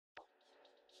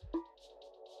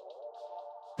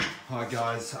Hi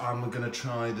guys, I'm gonna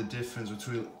try the difference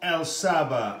between El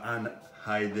Sabah and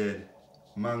Haider.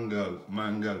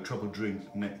 Mango, tropical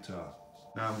drink, nectar.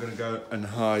 Now I'm gonna go and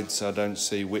hide so I don't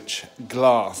see which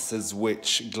glass is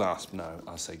which glass. No,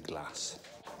 I'll say glass.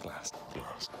 Glass.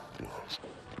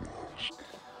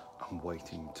 I'm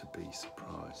waiting to be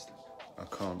surprised. I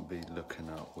can't be looking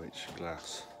up which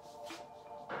glass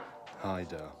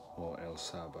Haider or El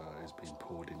Sabah is being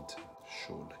poured into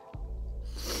shortly.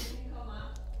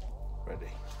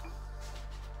 Ready.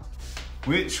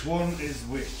 Which one is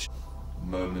which?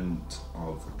 Moment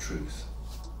of truth.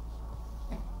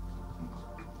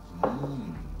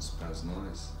 Smells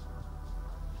nice.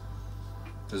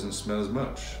 Doesn't smell as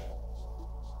much.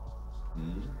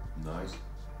 Nice.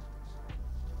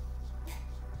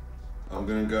 I'm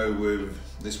gonna go with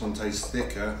this one. Tastes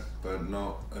thicker, but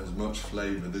not as much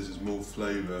flavour. This is more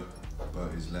flavour,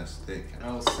 but is less thick.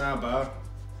 El Sabah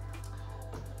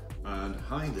and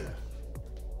Haider.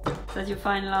 Is that your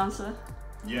final answer?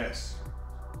 Yes.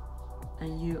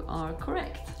 And you are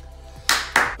correct.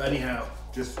 Anyhow,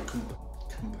 just for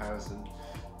comparison,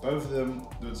 both of them,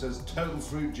 it says total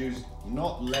fruit juice,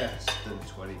 not less than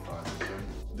 25%.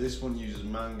 This one uses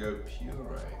mango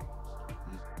puree.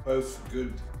 Both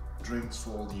good drinks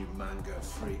for all you mango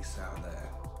freaks out there.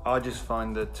 I just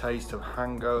find the taste of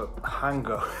Haider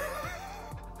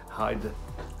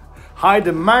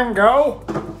mango.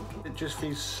 It just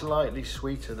feels slightly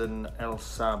sweeter than El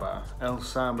Sabah. El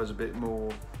Sabah's a bit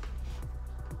more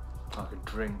like a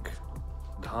drink.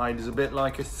 Haider's a bit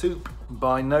like a soup.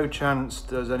 By no chance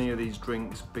does any of these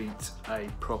drinks beat a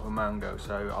proper mango,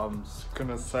 so I'm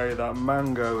gonna say that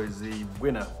mango is the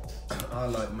winner. I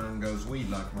like mangoes, we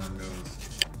like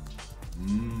mangoes.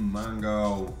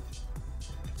 Mango.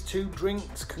 Two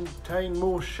drinks contain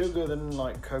more sugar than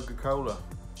like Coca-Cola.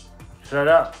 So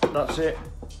that's it.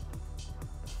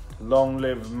 Long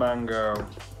live mango.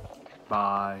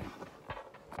 Bye.